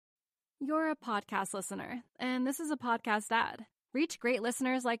You're a podcast listener, and this is a podcast ad. Reach great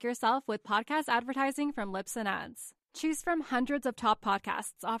listeners like yourself with podcast advertising from Libsyn Ads. Choose from hundreds of top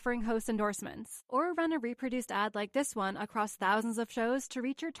podcasts offering host endorsements, or run a reproduced ad like this one across thousands of shows to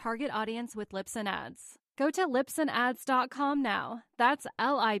reach your target audience with Libsyn Ads. Go to libsynads.com now. That's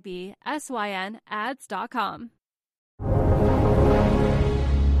LIBSYN ads.com.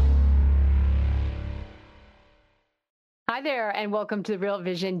 Hi there, and welcome to the Real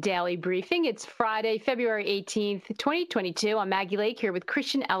Vision Daily Briefing. It's Friday, February 18th, 2022. I'm Maggie Lake here with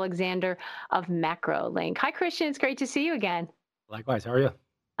Christian Alexander of MacroLink. Hi, Christian. It's great to see you again. Likewise. How are you?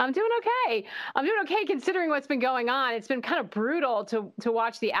 I'm doing okay. Considering what's been going on. It's been kind of brutal to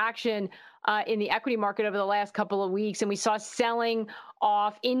watch the action in the equity market over the last couple of weeks. And we saw selling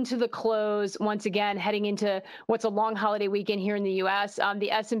off into the close once again, heading into what's a long holiday weekend here in the U.S.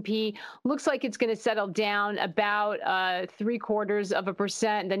 The S&P looks like it's going to settle down about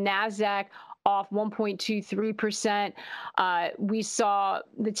 0.75%. The NASDAQ off 1.23%. We saw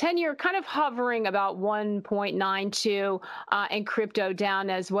the 10-year kind of hovering about 1.92 and crypto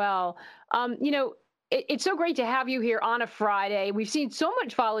down as well. It's so great to have you here on a Friday. We've seen so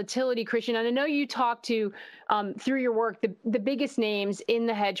much volatility, Christian, and I know you talk to, through your work, the biggest names in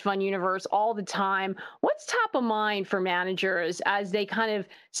the hedge fund universe all the time. What's top of mind for managers as they kind of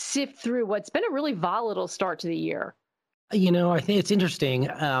sift through what's been a really volatile start to the year? I think it's interesting.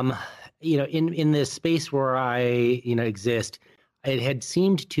 In this space where I, exist, it had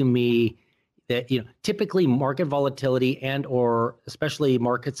seemed to me that, typically market volatility and or especially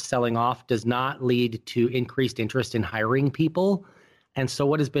markets selling off does not lead to increased interest in hiring people. And so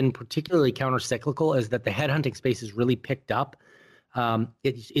what has been particularly countercyclical is that the headhunting space has really picked up.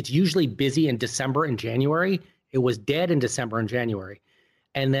 It's usually busy in December and January. It was dead in December and January.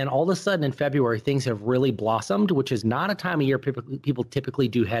 And then all of a sudden in February, things have really blossomed, which is not a time of year people typically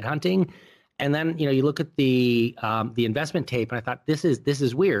do headhunting. And then, you look at the investment tape and I thought, this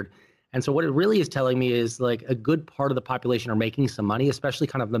is weird. And so what it really is telling me is like a good part of the population are making some money, especially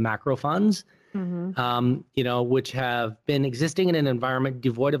kind of the macro funds, which have been existing in an environment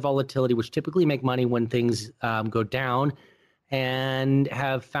devoid of volatility, which typically make money when things go down, and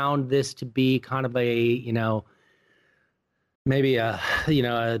have found this to be kind of a, maybe a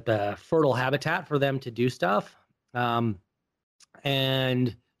fertile habitat for them to do stuff. My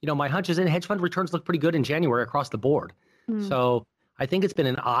hunch is in hedge fund returns look pretty good in January across the board. So I think it's been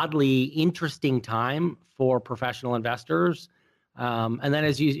an oddly interesting time for professional investors. And then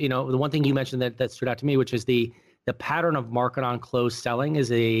as the one thing you mentioned that stood out to me, which is the pattern of market on close selling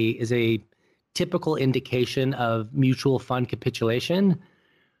is a typical indication of mutual fund capitulation,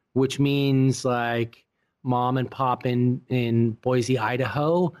 which means like mom and pop in Boise,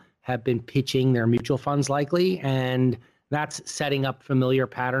 Idaho have been pitching their mutual funds likely. And that's setting up familiar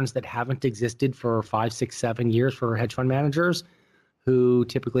patterns that haven't existed for 5, 6, 7 years for hedge fund managers who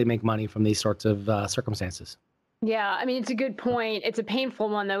typically make money from these sorts of circumstances. Yeah, I mean, it's a good point. It's a painful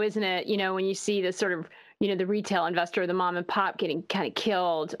one, though, isn't it? When you see the sort of, the retail investor, the mom and pop getting kind of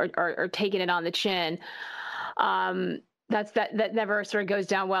killed or taking it on the chin. That never sort of goes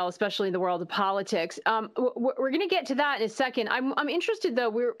down well, especially in the world of politics. We're going to get to that in a second. I'm interested,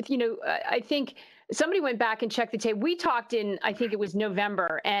 though. I think somebody went back and checked the tape. We talked in, I think it was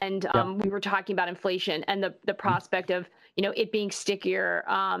November, and we were talking about inflation and the prospect of, it being stickier.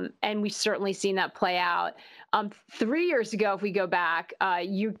 And we've certainly seen that play out. 3 years ago, if we go back,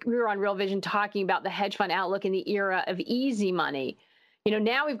 we were on Real Vision talking about the hedge fund outlook in the era of easy money.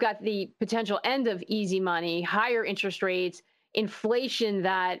 Now we've got the potential end of easy money, higher interest rates, inflation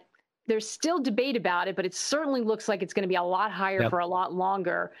that there's still debate about it, but it certainly looks like it's going to be a lot higher for a lot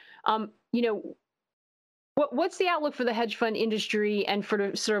longer. What's the outlook for the hedge fund industry and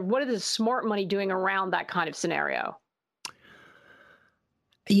for sort of what are the smart money doing around that kind of scenario?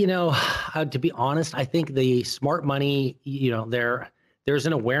 To be honest, I think the smart money, there's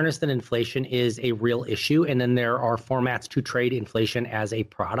an awareness that inflation is a real issue. And then there are formats to trade inflation as a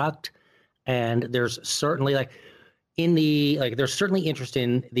product. And there's certainly there's certainly interest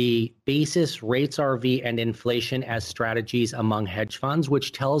in the basis, rates RV, and inflation as strategies among hedge funds,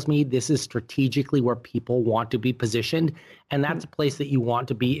 which tells me this is strategically where people want to be positioned. And that's a place that you want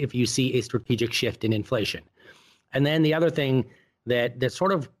to be if you see a strategic shift in inflation. And then the other thing that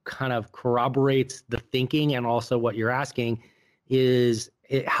sort of kind of corroborates the thinking and also what you're asking is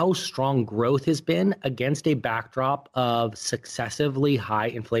how strong growth has been against a backdrop of successively high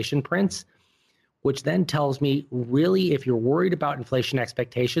inflation prints, which then tells me really if you're worried about inflation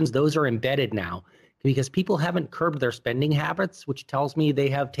expectations, those are embedded now because people haven't curbed their spending habits, which tells me they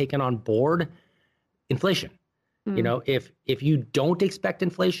have taken on board inflation. You know, if you don't expect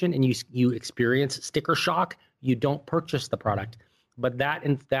inflation and you experience sticker shock, you don't purchase the product. But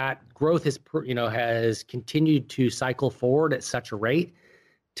that growth has continued to cycle forward at such a rate,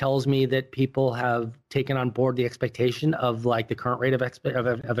 tells me that people have taken on board the expectation of like the current rate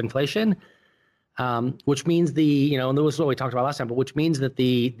of inflation, which means and this is what we talked about last time, but which means that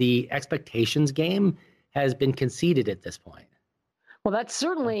the expectations game has been conceded at this point. Well, that's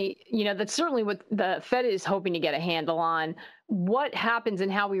certainly what the Fed is hoping to get a handle on. What happens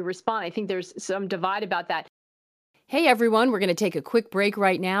and how we respond. I think there's some divide about that. Hey, everyone, we're going to take a quick break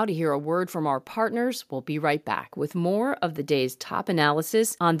right now to hear a word from our partners. We'll be right back with more of the day's top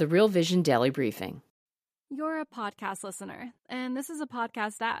analysis on the Real Vision Daily Briefing. You're a podcast listener, and this is a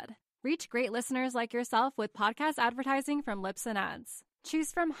podcast ad. Reach great listeners like yourself with podcast advertising from Libsyn Ads.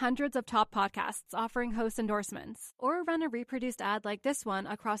 Choose from hundreds of top podcasts offering host endorsements, or run a reproduced ad like this one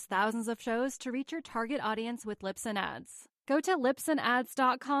across thousands of shows to reach your target audience with Libsyn Ads. Go to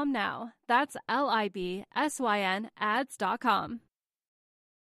libsynads.com now. That's LIBSYN ads.com.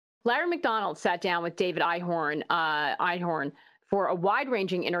 Larry McDonald sat down with David Einhorn for a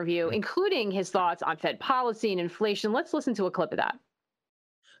wide-ranging interview, including his thoughts on Fed policy and inflation. Let's listen to a clip of that.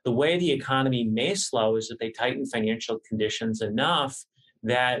 The way the economy may slow is that they tighten financial conditions enough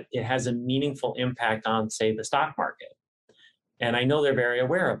that it has a meaningful impact on, say, the stock market. And I know they're very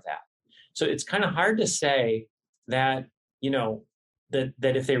aware of that. So it's kind of hard to say that, that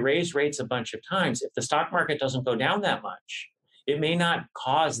if they raise rates a bunch of times, if the stock market doesn't go down that much, it may not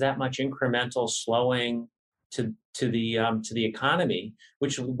cause that much incremental slowing to the economy,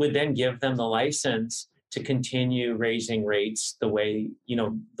 which would then give them the license to continue raising rates the way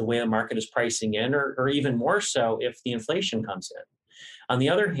the market is pricing in, or even more so if the inflation comes in. On the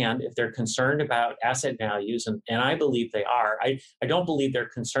other hand, if they're concerned about asset values, and I believe they are, I don't believe they're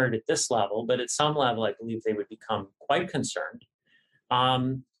concerned at this level, but at some level, I believe they would become quite concerned.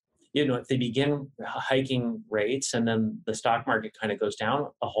 If they begin hiking rates and then the stock market kind of goes down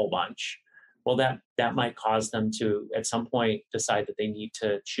a whole bunch, well, that might cause them to, at some point, decide that they need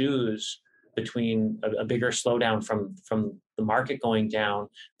to choose between a bigger slowdown from the market going down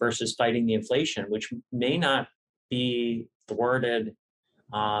versus fighting the inflation, which may not be thwarted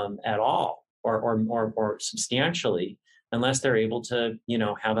at all or substantially, unless they're able to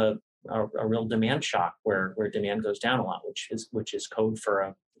have a real demand shock where demand goes down a lot, which is code for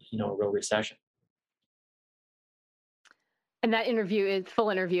a real recession. And that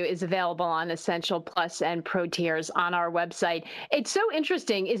full interview is available on Essential Plus and Pro tiers on our website. It's so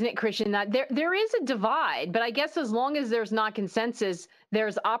interesting, isn't it, Christian, that there is a divide, but I guess as long as there's not consensus,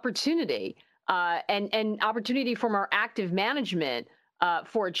 there's opportunity and opportunity from our active management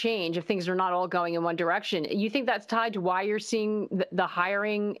for a change if things are not all going in one direction. You think that's tied to why you're seeing the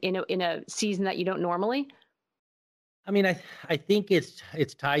hiring in a season that you don't normally? I mean, I think it's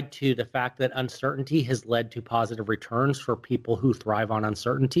tied to the fact that uncertainty has led to positive returns for people who thrive on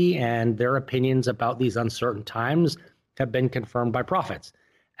uncertainty, and their opinions about these uncertain times have been confirmed by profits.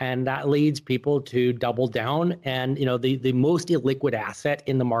 And that leads people to double down. And, the most illiquid asset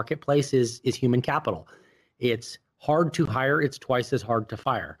in the marketplace is human capital. It's hard to hire. It's twice as hard to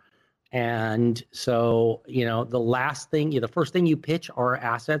fire. And so, the first thing you pitch are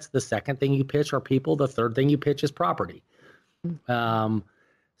assets. The second thing you pitch are people. The third thing you pitch is property. And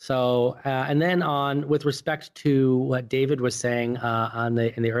then with respect to what David was saying in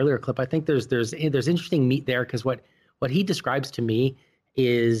the earlier clip, I think there's interesting meat there, because what he describes to me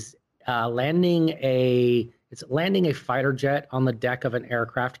is landing a fighter jet on the deck of an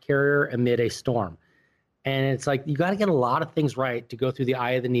aircraft carrier amid a storm. And it's like, you got to get a lot of things right to go through the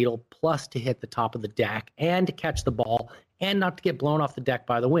eye of the needle, plus to hit the top of the deck and to catch the ball and not to get blown off the deck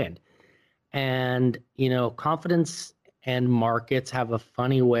by the wind. And, confidence and markets have a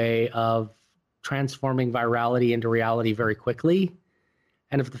funny way of transforming virality into reality very quickly.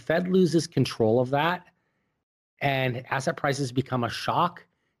 And if the Fed loses control of that and asset prices become a shock,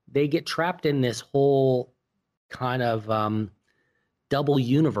 they get trapped in this whole kind of double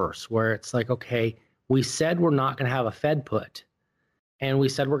universe where it's like, okay, we said we're not going to have a Fed put, and we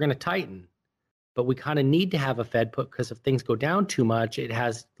said we're going to tighten, but we kind of need to have a Fed put because if things go down too much, it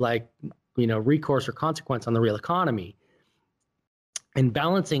has recourse or consequence on the real economy. And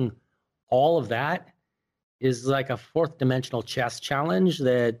balancing all of that is like a fourth dimensional chess challenge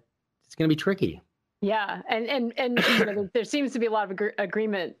that it's going to be tricky. Yeah, and there seems to be a lot of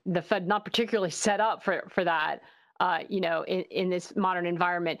agreement. The Fed not particularly set up for that. in this modern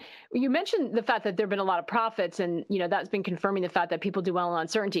environment. You mentioned the fact that there have been a lot of profits, and that's been confirming the fact that people do well in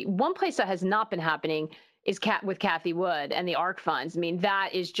uncertainty. One place that has not been happening is with Cathie Wood and the ARK funds. I mean, that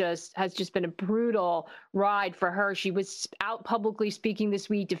has just been a brutal ride for her. She was out publicly speaking this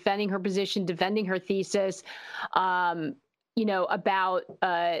week, defending her position, defending her thesis, about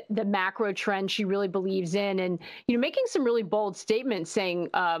the macro trend she really believes in, and making some really bold statements, saying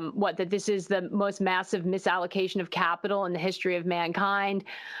that this is the most massive misallocation of capital in the history of mankind,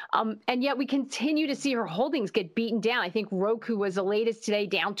 and yet we continue to see her holdings get beaten down. I think Roku was the latest today,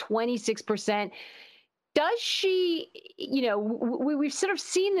 down 26%. Does she, we've sort of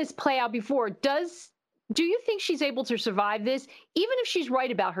seen this play out before. Do you think she's able to survive this, even if she's right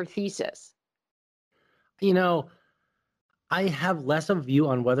about her thesis? I have less of a view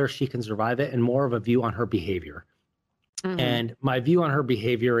on whether she can survive it and more of a view on her behavior. Mm-hmm. And my view on her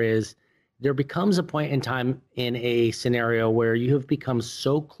behavior is there becomes a point in time in a scenario where you have become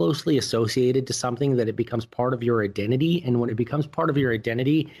so closely associated to something that it becomes part of your identity. And when it becomes part of your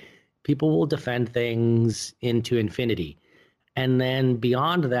identity, people will defend things into infinity. And then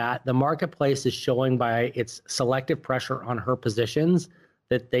beyond that, the marketplace is showing by its selective pressure on her positions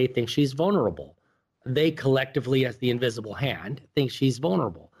that they think she's vulnerable. They collectively, as the invisible hand, think she's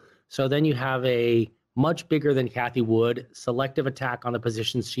vulnerable. So then you have a much bigger than Cathie Wood selective attack on the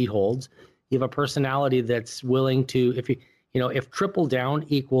positions she holds. You have a personality that's willing to, if triple down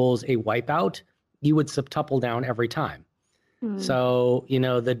equals a wipeout, you would septuple down every time. So,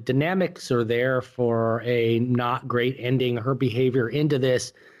 the dynamics are there for a not great ending. Her behavior into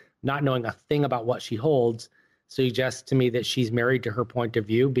this, not knowing a thing about what she holds, suggests to me that she's married to her point of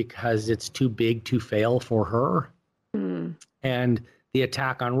view because it's too big to fail for her. And the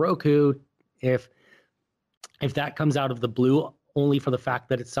attack on Roku, if that comes out of the blue only for the fact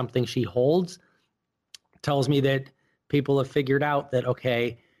that it's something she holds, tells me that people have figured out that,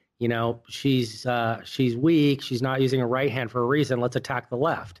 okay, she's weak. She's not using her right hand for a reason. Let's attack the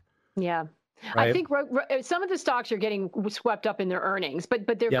left. Yeah. Right? I think some of the stocks are getting swept up in their earnings, but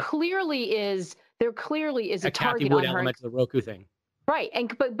there clearly is a target Cathie Wood on her. Element to the Roku thing. Right.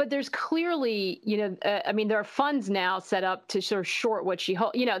 And but there's clearly, there are funds now set up to sort of short what she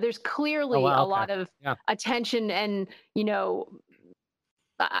holds. There's clearly a lot of attention and,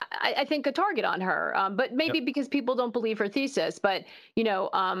 I think a target on her, but maybe because people don't believe her thesis. But with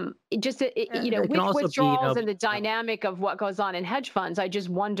withdrawals and the dynamic of what goes on in hedge funds, I just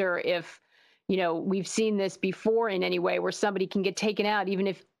wonder if we've seen this before in any way where somebody can get taken out, even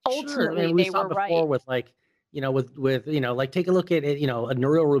if ultimately they were right. With take a look at it, a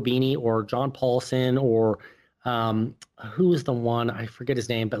Nouriel Roubini or John Paulson or who was the one, I forget his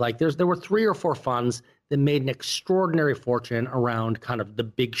name, but there were 3 or 4 funds that made an extraordinary fortune around kind of the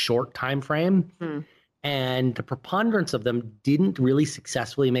Big Short time frame. And the preponderance of them didn't really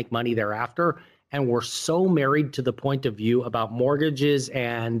successfully make money thereafter and were so married to the point of view about mortgages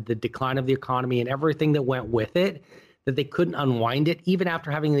and the decline of the economy and everything that went with it that they couldn't unwind it even after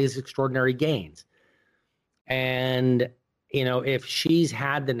having these extraordinary gains. And if she's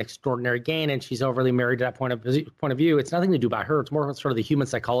had an extraordinary gain and she's overly married to that point of view, it's nothing to do by her. It's more sort of the human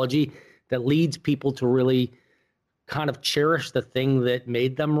psychology that leads people to really kind of cherish the thing that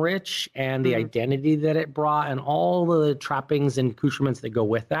made them rich and the identity that it brought and all the trappings and accoutrements that go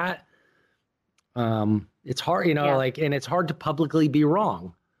with that. It's hard, and it's hard to publicly be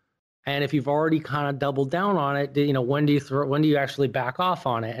wrong. And if you've already kind of doubled down on it, when do you actually back off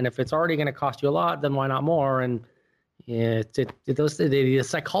on it? And if it's already going to cost you a lot, then why not more? And the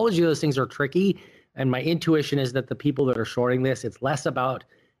psychology of those things are tricky. And my intuition is that the people that are shorting this, it's less about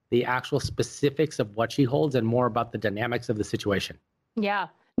the actual specifics of what she holds and more about the dynamics of the situation. Yeah.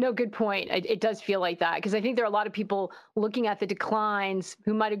 No, good point. It does feel like that because I think there are a lot of people looking at the declines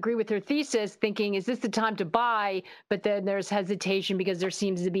who might agree with her thesis thinking, is this the time to buy? But then there's hesitation because there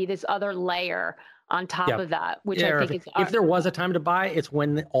seems to be this other layer on top of that, which I think is... If there was a time to buy, it's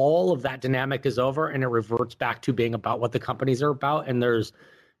when all of that dynamic is over and it reverts back to being about what the companies are about. And there's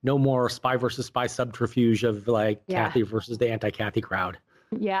no more spy versus spy subterfuge of Cathie versus the anti-Cathie crowd.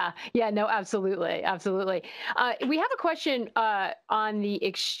 Yeah, no, absolutely. We have a question on the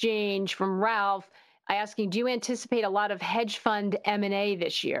exchange from Ralph asking, do you anticipate a lot of hedge fund M&A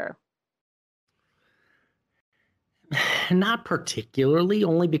this year? Not particularly,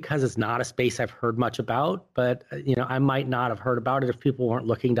 only because it's not a space I've heard much about. But, I might not have heard about it if people weren't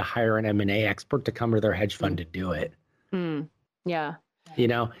looking to hire an M&A expert to come to their hedge fund to do it. Yeah.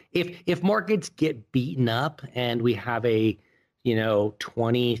 If markets get beaten up and we have a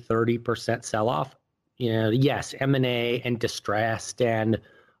 20-30% sell-off, yes, M&A and distressed and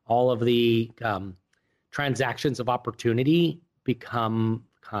all of the transactions of opportunity become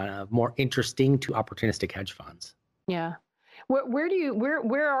kind of more interesting to opportunistic hedge funds. Yeah.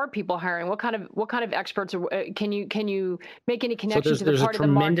 Where are people hiring? What kind of experts can you make any connection to the part of the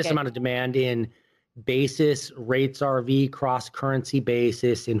market? There's a tremendous amount of demand in basis, rates RV, cross currency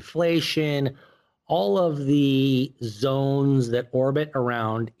basis, inflation, all of the zones that orbit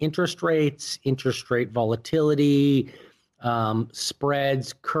around interest rates, interest rate volatility,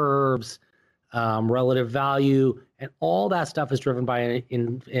 spreads, curves, relative value, and all that stuff is driven by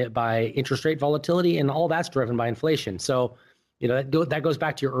interest rate volatility, and all that's driven by inflation. So, that goes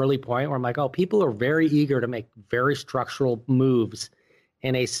back to your early point where I'm like, oh, people are very eager to make very structural moves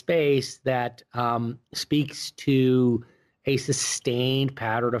in a space that speaks to a sustained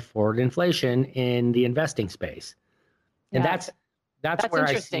pattern of forward inflation in the investing space. And that's where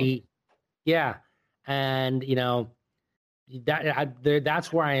I see, yeah. And,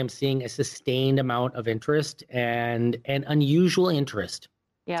 that's where I am seeing a sustained amount of interest and unusual interest.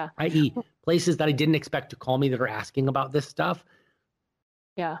 Yeah. i.e. places that I didn't expect to call me that are asking about this stuff.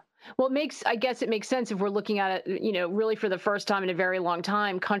 Yeah. Well, I guess it makes sense if we're looking at it, really for the first time in a very long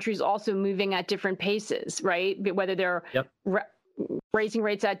time, countries also moving at different paces, right? Whether they're raising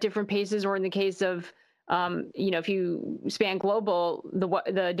rates at different paces, or in the case of, if you span global,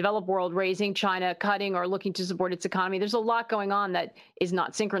 the developed world raising, China cutting or looking to support its economy. There's a lot going on that is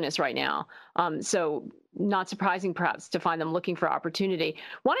not synchronous right now. So not surprising, perhaps, to find them looking for opportunity.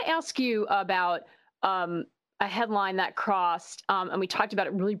 Want to ask you about a headline that crossed, and we talked about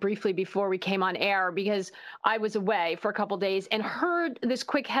it really briefly before we came on air, because I was away for a couple of days and heard this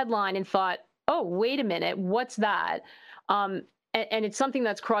quick headline and thought, oh, wait a minute, what's that? And it's something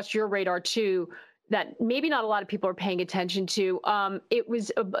that's crossed your radar too, that maybe not a lot of people are paying attention to.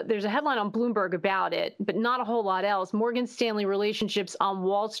 There's a headline on Bloomberg about it, but not a whole lot else. Morgan Stanley relationships on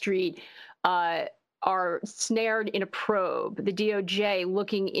Wall Street are snared in a probe. The DOJ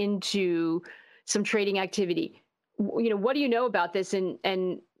looking into some trading activity. What do you know about this,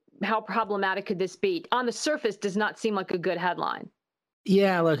 and how problematic could this be? On the surface, does not seem like a good headline.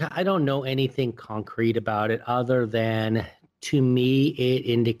 Yeah, look, I don't know anything concrete about it other than, to me, it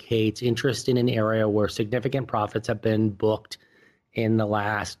indicates interest in an area where significant profits have been booked in the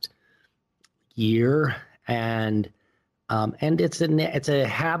last year, and it's a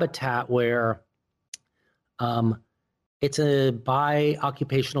habitat where it's by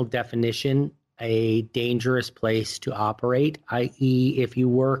occupational definition a dangerous place to operate, i.e. if you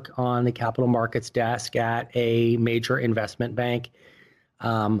work on the capital markets desk at a major investment bank,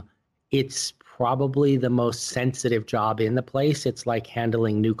 it's probably the most sensitive job in the place. It's like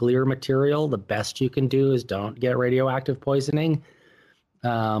handling nuclear material. The best you can do is don't get radioactive poisoning.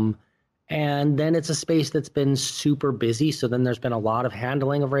 And then it's a space that's been super busy. So then there's been a lot of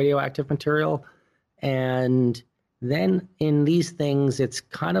handling of radioactive material. And then in these things, it's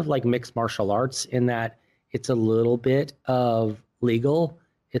kind of like mixed martial arts in that it's a little bit of legal,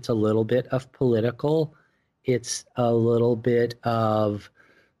 it's a little bit of political, it's a little bit of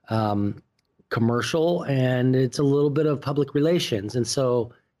commercial, and it's a little bit of public relations. And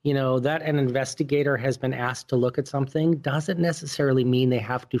so, that an investigator has been asked to look at something doesn't necessarily mean they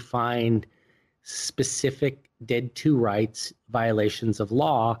have to find specific dead to rights violations of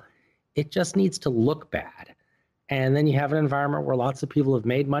law. It just needs to look bad. And then you have an environment where lots of people have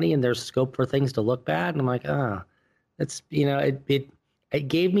made money and there's scope for things to look bad. And I'm like, that's, it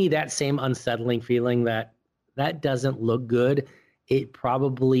gave me that same unsettling feeling that doesn't look good. It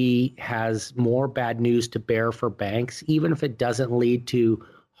probably has more bad news to bear for banks, even if it doesn't lead to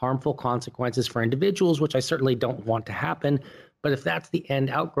harmful consequences for individuals, which I certainly don't want to happen. But if that's the end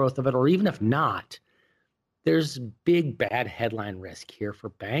outgrowth of it, or even if not, there's big bad headline risk here for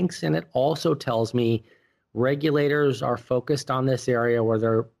banks. And it also tells me regulators are focused on this area where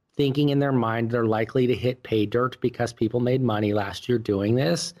they're thinking in their mind they're likely to hit pay dirt because people made money last year doing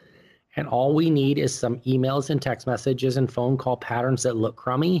this. And all we need is some emails and text messages and phone call patterns that look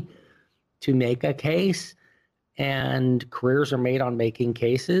crummy to make a case. And careers are made on making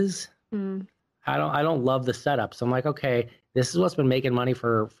cases. I don't love the setup. So I'm like, okay, this is what's been making money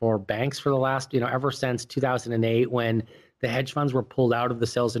for banks for the last, ever since 2008 when the hedge funds were pulled out of the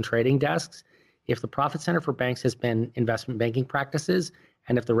sales and trading desks. If the profit center for banks has been investment banking practices,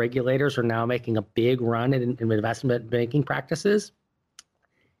 and if the regulators are now making a big run in investment banking practices,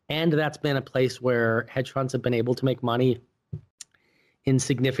 and that's been a place where hedge funds have been able to make money in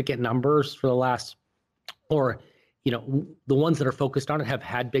significant numbers for the last, or, the ones that are focused on it have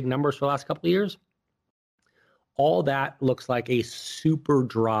had big numbers for the last couple of years. All that looks like a super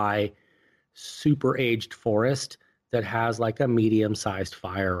dry, super aged forest that has like a medium-sized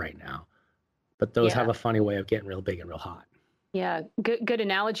fire right now. but those have a funny way of getting real big and real hot. Yeah, good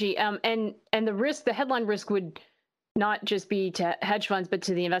analogy. And the risk, the headline risk would not just be to hedge funds, but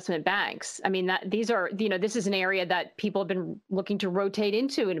to the investment banks. I mean, this is an area that people have been looking to rotate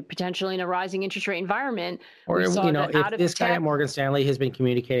into, and potentially in a rising interest rate environment. Or, if this guy at Morgan Stanley has been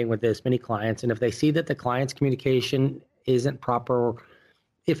communicating with this many clients, and if they see that the client's communication isn't proper,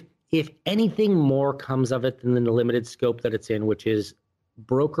 if anything more comes of it than the limited scope that it's in, which is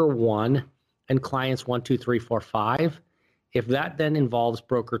broker 1 and clients 1, 2, 3, 4, 5, if that then involves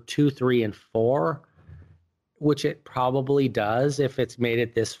broker 2, 3, and 4, which it probably does if it's made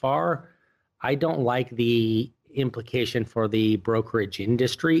it this far, I don't like the implication for the brokerage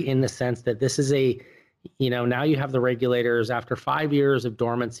industry, in the sense that this is now you have the regulators after 5 years of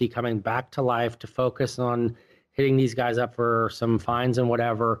dormancy coming back to life to focus on hitting these guys up for some fines and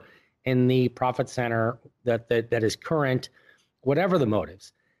whatever in the profit center that is current, whatever the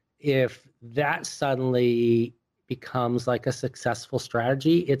motives. If that suddenly becomes like a successful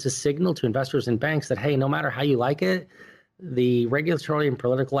strategy, it's a signal to investors and banks that, hey, no matter how you like it, the regulatory and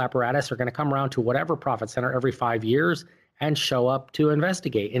political apparatus are going to come around to whatever profit center every 5 years and show up to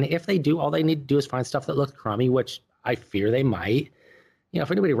investigate. And if they do, all they need to do is find stuff that looks crummy, which I fear they might.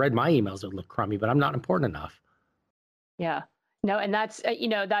 If anybody read my emails, it would look crummy, but I'm not important enough. Yeah. No, and that's,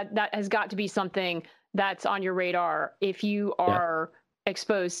 that has got to be something that's on your radar if you are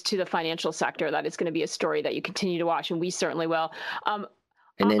exposed to the financial sector. That is going to be a story that you continue to watch, and we certainly will. And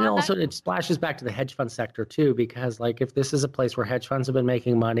then also it splashes back to the hedge fund sector too, because if this is a place where hedge funds have been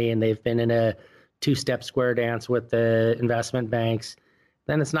making money and they've been in a two-step square dance with the investment banks,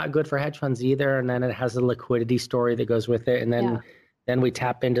 then it's not good for hedge funds either. And then it has a liquidity story that goes with it. And then we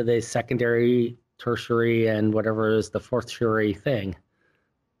tap into the secondary, tertiary, and whatever is the tertiary thing.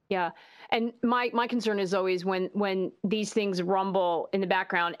 Yeah. And my concern is always when these things rumble in the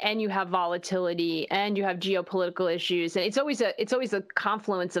background and you have volatility and you have geopolitical issues, and it's always a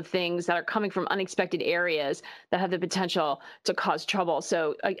confluence of things that are coming from unexpected areas that have the potential to cause trouble.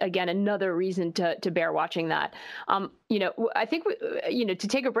 So again, another reason to bear watching that. I think to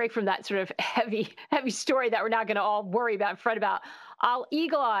take a break from that sort of heavy story that we're not going to all worry about and fret about.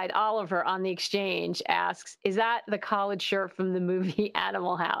 Eagle-eyed Oliver on the Exchange asks, is that the collared shirt from the movie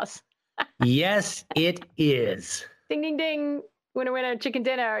Animal House? Yes, it is. Ding, ding, ding. Winner, chicken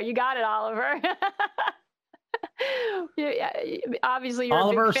dinner. You got it, Oliver. Obviously, you're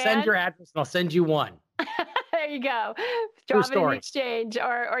Oliver, a big fan. Send your address and I'll send you one. There you go. Drop it in the Exchange,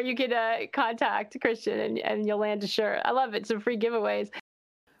 or you could contact Christian and you'll land a shirt. I love it. Some free giveaways.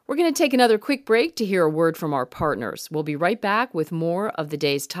 We're going to take another quick break to hear a word from our partners. We'll be right back with more of the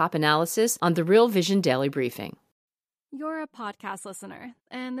day's top analysis on the Real Vision Daily Briefing. You're a podcast listener,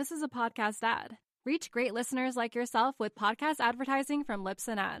 and this is a podcast ad. Reach great listeners like yourself with podcast advertising from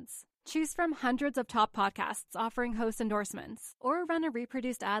Libsyn Ads. Choose from hundreds of top podcasts offering host endorsements, or run a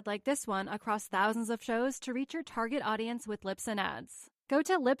reproduced ad like this one across thousands of shows to reach your target audience with Libsyn Ads. Go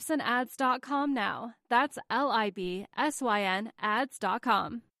to libsynads.com now. That's LIBSYN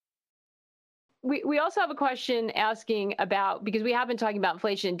ads.com. We also have a question asking about, because we have been talking about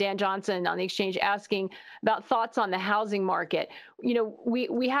inflation, Dan Johnson on the Exchange asking about thoughts on the housing market.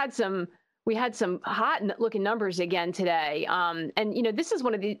 We had some hot looking numbers again today. And this is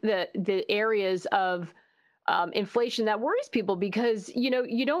one of the areas of inflation that worries people, because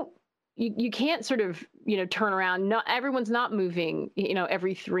you can't sort of turn around. Not everyone's not moving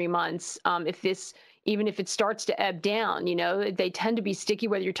every 3 months. Even if it starts to ebb down, they tend to be sticky,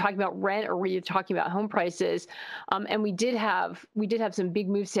 whether you're talking about rent or whether you're talking about home prices. And we did have some big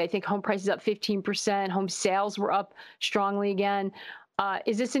moves today. I think home prices up 15%, home sales were up strongly again.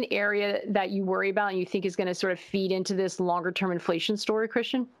 Is this an area that you worry about and you think is going to sort of feed into this longer term inflation story,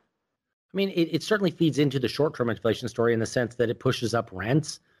 Christian? I mean, it certainly feeds into the short term inflation story in the sense that it pushes up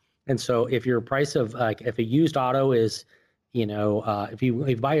rents. And so if your price of if a used auto is, if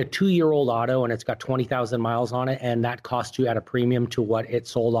you buy a 2-year-old auto and it's got 20,000 miles on it, and that costs you at a premium to what it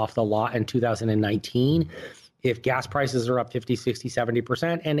sold off the lot in 2019, if gas prices are up 50, 60,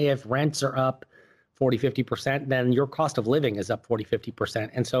 70%, and if rents are up 40, 50%, then your cost of living is up 40, 50%.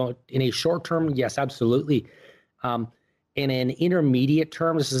 And so in a short term, yes, absolutely. In an intermediate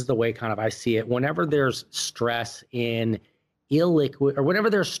term, this is the way kind of I see it. Whenever there's stress in illiquid, or whenever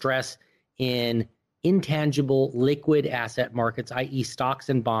there's stress in intangible liquid asset markets, i.e. stocks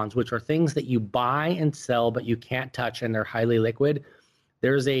and bonds, which are things that you buy and sell, but you can't touch and they're highly liquid,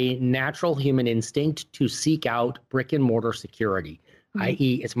 there's a natural human instinct to seek out brick and mortar security,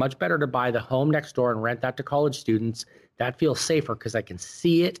 i.e. it's much better to buy the home next door and rent that to college students. That feels safer because I can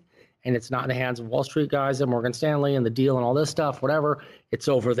see it and it's not in the hands of Wall Street guys and Morgan Stanley and the deal and all this stuff, whatever, it's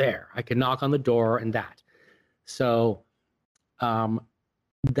over there. I can knock on the door and that. So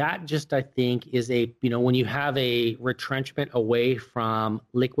that just, I think, is when you have a retrenchment away from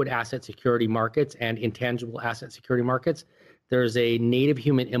liquid asset security markets and intangible asset security markets, there's a native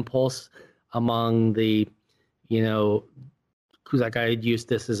human impulse among the, because like I used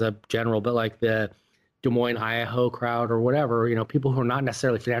this as a general, but like the Des Moines, Idaho crowd or whatever, people who are not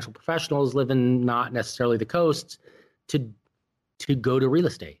necessarily financial professionals, live in not necessarily the coasts, to go to real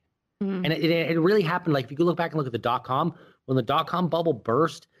estate. Mm-hmm. And it really happened. Like if you go look back and look at the .com, when the .com bubble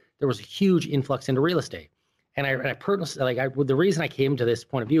burst, there was a huge influx into real estate. And I personally, the reason I came to this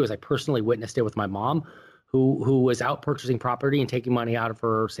point of view is I personally witnessed it with my mom, who was out purchasing property and taking money out of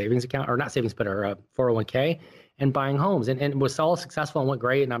her savings account, or not savings, but her 401k, and buying homes, and was all successful and went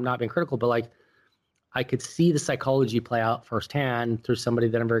great. And I'm not being critical, but like, I could see the psychology play out firsthand through somebody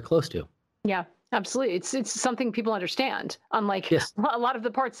that I'm very close to. Yeah, absolutely. It's something people understand, unlike a lot of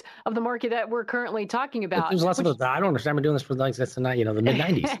the parts of the market that we're currently talking about. There's lots of those that I don't understand. I've been doing this for the mid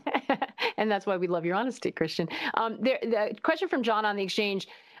 90s. And that's why we love your honesty, Christian. The question from John on the exchange,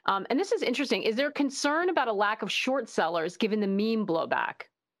 and this is interesting. Is there concern about a lack of short sellers given the meme blowback?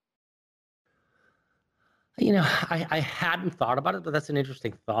 I hadn't thought about it, but that's an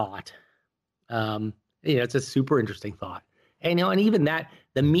interesting thought. It's a super interesting thought. And, and even that,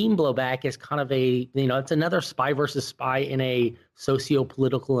 the meme blowback is kind of it's another spy versus spy in a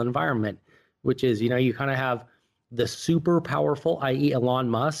socio-political environment, which is, you kind of have the super powerful, i.e. Elon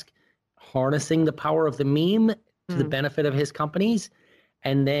Musk, harnessing the power of the meme to the benefit of his companies.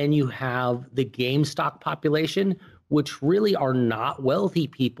 And then you have the GameStop population, which really are not wealthy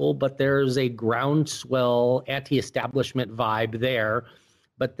people, but there's a groundswell anti-establishment vibe there.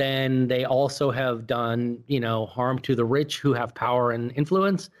 But then they also have done, harm to the rich who have power and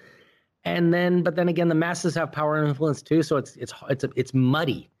influence. But then again, the masses have power and influence too. So it's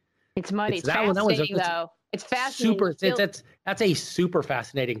muddy. It's muddy. It's fascinating, though. It's fascinating. That's a super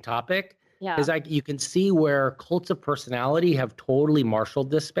fascinating topic. Yeah. Because you can see where cults of personality have totally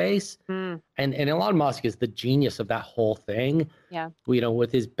marshaled this space. And Elon Musk is the genius of that whole thing. Yeah.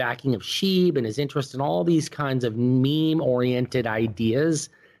 With his backing of Sheeb and his interest in all these kinds of meme-oriented ideas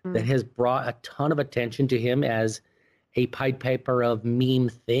that has brought a ton of attention to him as a Pied Piper of meme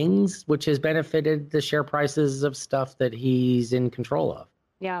things, which has benefited the share prices of stuff that he's in control of.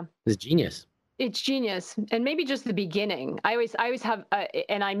 Yeah. It's genius. It's genius, and maybe just the beginning. I always have,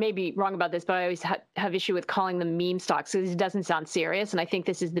 and I may be wrong about this, but I always have issue with calling them meme stocks because it doesn't sound serious. And I think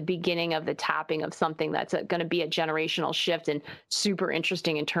this is the beginning of the tapping of something that's going to be a generational shift and super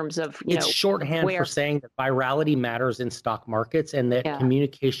interesting in terms of it's shorthand for saying that virality matters in stock markets, and that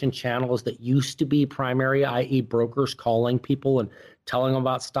communication channels that used to be primary, i.e., brokers calling people and telling them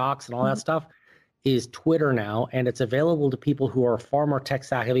about stocks and all that stuff, is Twitter now, and it's available to people who are far more tech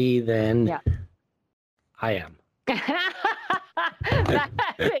savvy than I am. That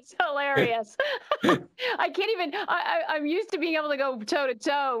is hilarious. I can't even, I'm used to being able to go toe to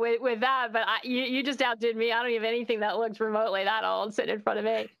toe with that, but you just outdid me. I don't have anything that looks remotely that old sitting in front of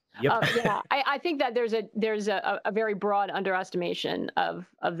me. Yep. I think that there's a very broad underestimation of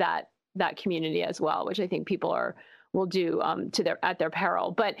that community as well, which I think people will do at their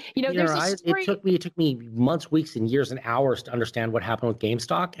peril. But there's a story. It took me months, weeks, and years and hours to understand what happened with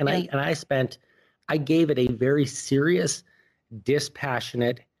GameStop, and I gave it a very serious,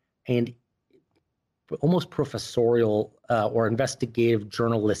 dispassionate, and almost professorial or investigative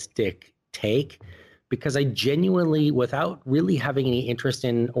journalistic take, because I genuinely, without really having any interest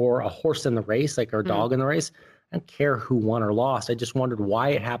in or a horse in the race, like our dog in the race, I don't care who won or lost. I just wondered why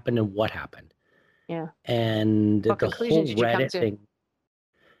it happened and what happened. Yeah. And what the whole Reddit thing,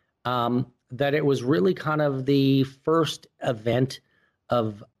 that it was really kind of the first event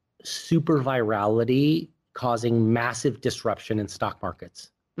of super virality causing massive disruption in stock markets.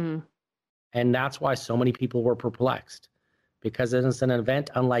 And that's why so many people were perplexed, because it is an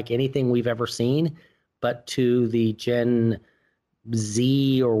event unlike anything we've ever seen. But to the Gen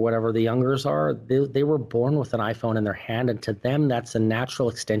Z or whatever the youngers are, they were born with an iPhone in their hand, and to them that's a natural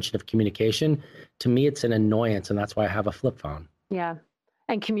extension of communication. To me, it's an annoyance, and that's why I have a flip phone. Yeah,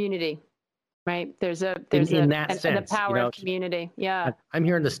 and community. Right. There's in that sense, the power of community. Yeah. I'm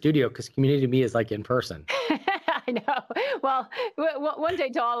here in the studio because community to me is like in person. I know. Well, one day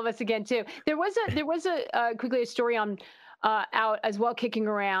to all of us again too. There was quickly a story on out as well kicking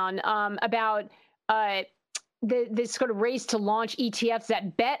around about this sort of race to launch ETFs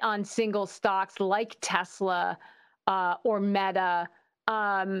that bet on single stocks like Tesla or Meta.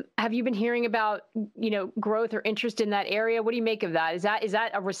 Have you been hearing about, growth or interest in that area? What do you make of that? Is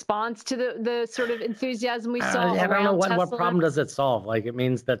that a response to the sort of enthusiasm we saw I don't know around what Tesla? problem does it solve. Like, it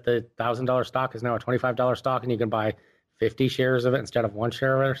means that the $1,000 stock is now a $25 stock, and you can buy 50 shares of it instead of one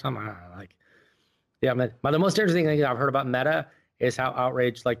share of it or something. I don't know, like, yeah. The most interesting thing I've heard about Meta is how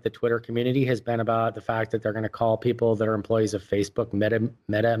outraged like the Twitter community has been about the fact that they're going to call people that are employees of Facebook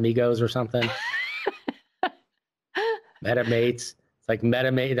Meta amigos or something. Meta mates. It's like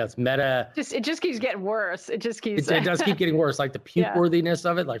Meta mate. That's Meta. It just keeps getting worse. It just keeps. It does keep getting worse. Like the puke worthiness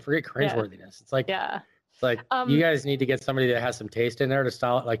of it. Like forget cringeworthiness. It's like It's like you guys need to get somebody that has some taste in there to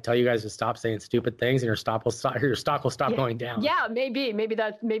stop, like tell you guys to stop saying stupid things, and your stock will stop going down. Yeah, maybe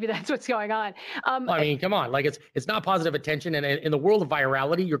that's what's going on. Well, I mean, come on, like it's not positive attention, and in the world of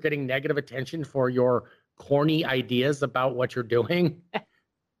virality, you're getting negative attention for your corny ideas about what you're doing.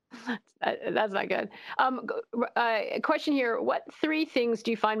 That's not good. Question here: what 3 things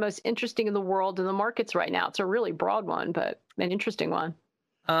do you find most interesting in the world and the markets right now? It's a really broad one, but an interesting one.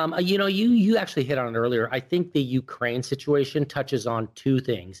 You actually hit on it earlier. I think the Ukraine situation touches on 2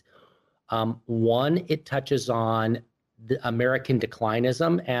 things. One, it touches on the American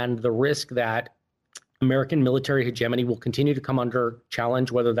declinism and the risk that American military hegemony will continue to come under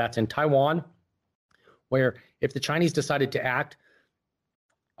challenge, whether that's in Taiwan, where if the Chinese decided to act,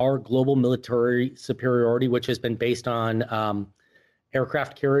 our global military superiority, which has been based on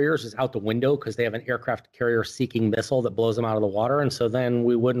aircraft carriers, is out the window because they have an aircraft carrier seeking missile that blows them out of the water. And so then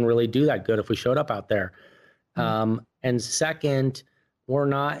we wouldn't really do that good if we showed up out there. And second, we're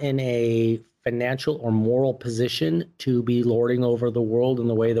not in a financial or moral position to be lording over the world in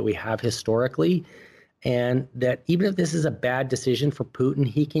the way that we have historically. And that even if this is a bad decision for Putin,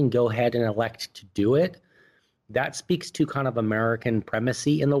 he can go ahead and elect to do it. That speaks to kind of American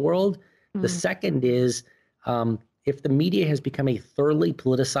primacy in the world. The second is, if the media has become a thoroughly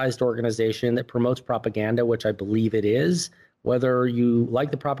politicized organization that promotes propaganda, which I believe it is, whether you like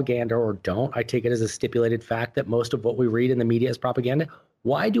the propaganda or don't, I take it as a stipulated fact that most of what we read in the media is propaganda.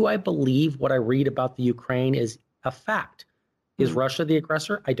 Why do I believe what I read about the Ukraine is a fact? Is Russia the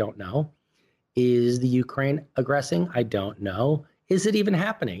aggressor? I don't know. Is the Ukraine aggressing? I don't know. Is it even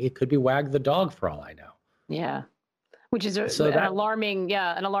happening? It could be wag the dog for all I know. Yeah. Which is an alarming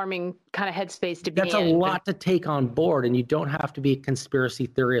kind of headspace to be in. That's a lot to take on board, and you don't have to be a conspiracy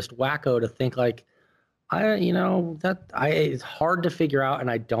theorist wacko to think like, it's hard to figure out,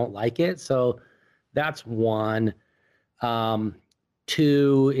 and I don't like it. So that's one.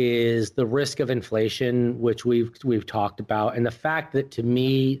 2 is the risk of inflation, which we've talked about, and the fact that to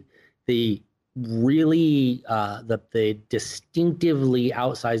me, the distinctively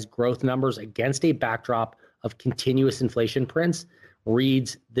outsized growth numbers against a backdrop of continuous inflation prints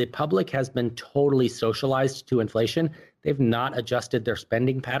reads the public has been totally socialized to inflation. They've not adjusted their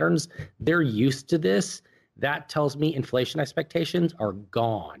spending patterns. They're used to this. That tells me inflation expectations are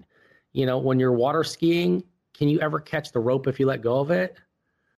gone. When you're water skiing, can you ever catch the rope if you let go of it?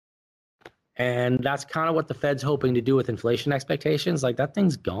 And that's kind of what the Fed's hoping to do with inflation expectations. Like, that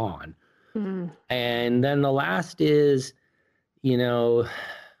thing's gone. And then the last is,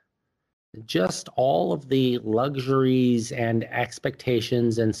 just all of the luxuries and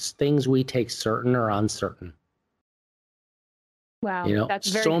expectations and things we take certain or uncertain. Wow, that's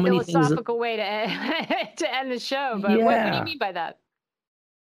a very philosophical way to end the show. But what do you mean by that?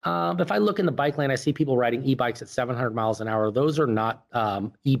 If I look in the bike lane, I see people riding e-bikes at 700 miles an hour. Those are not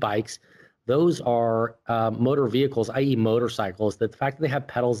e-bikes. Those are motor vehicles, i.e. motorcycles. The fact that they have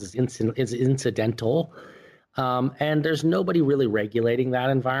pedals is incidental. And there's nobody really regulating that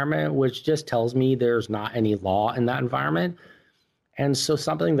environment, which just tells me there's not any law in that environment. And so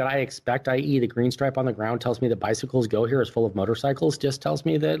something that I expect, i.e. the green stripe on the ground tells me that bicycles go here is full of motorcycles, just tells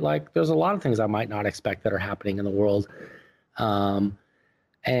me that like there's a lot of things I might not expect that are happening in the world.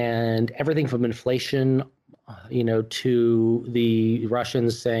 And everything from inflation, to the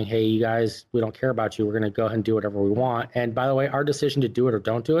Russians saying, hey, you guys, we don't care about you. We're going to go ahead and do whatever we want. And by the way, our decision to do it or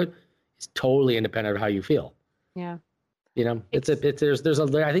don't do it is totally independent of how you feel. Yeah. I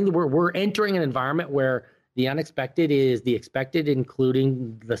think we're entering an environment where the unexpected is the expected,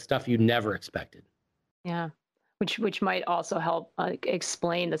 including the stuff you never expected. Yeah. Which might also help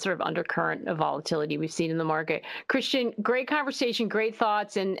explain the sort of undercurrent of volatility we've seen in the market. Christian, great conversation, great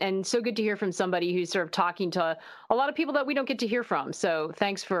thoughts, and so good to hear from somebody who's sort of talking to a lot of people that we don't get to hear from. So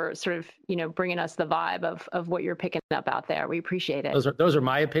thanks for sort of, bringing us the vibe of what you're picking up out there. We appreciate it. Those are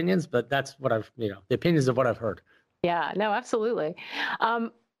my opinions, but that's what the opinions of what I've heard. Yeah, no, absolutely.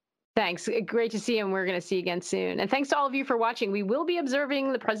 Thanks. Great to see you, and we're going to see you again soon. And thanks to all of you for watching. We will be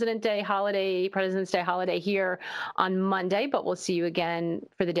observing the President's Day holiday here on Monday, but we'll see you again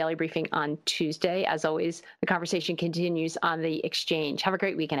for the Daily Briefing on Tuesday. As always, the conversation continues on the Exchange. Have a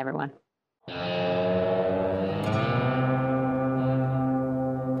great weekend, everyone.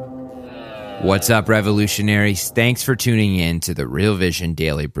 What's up, revolutionaries? Thanks for tuning in to the Real Vision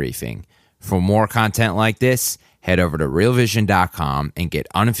Daily Briefing. For more content like this, head over to realvision.com and get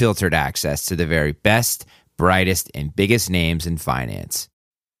unfiltered access to the very best, brightest, and biggest names in finance.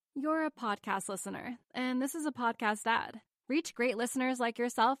 You're a podcast listener, and this is a podcast ad. Reach great listeners like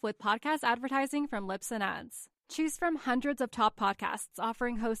yourself with podcast advertising from Libsyn Ads. Choose from hundreds of top podcasts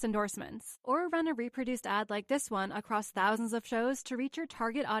offering host endorsements, or run a reproduced ad like this one across thousands of shows to reach your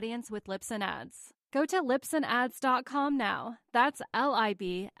target audience with Libsyn Ads. Go to libsynads.com now. That's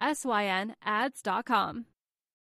LIBSYN ads.com.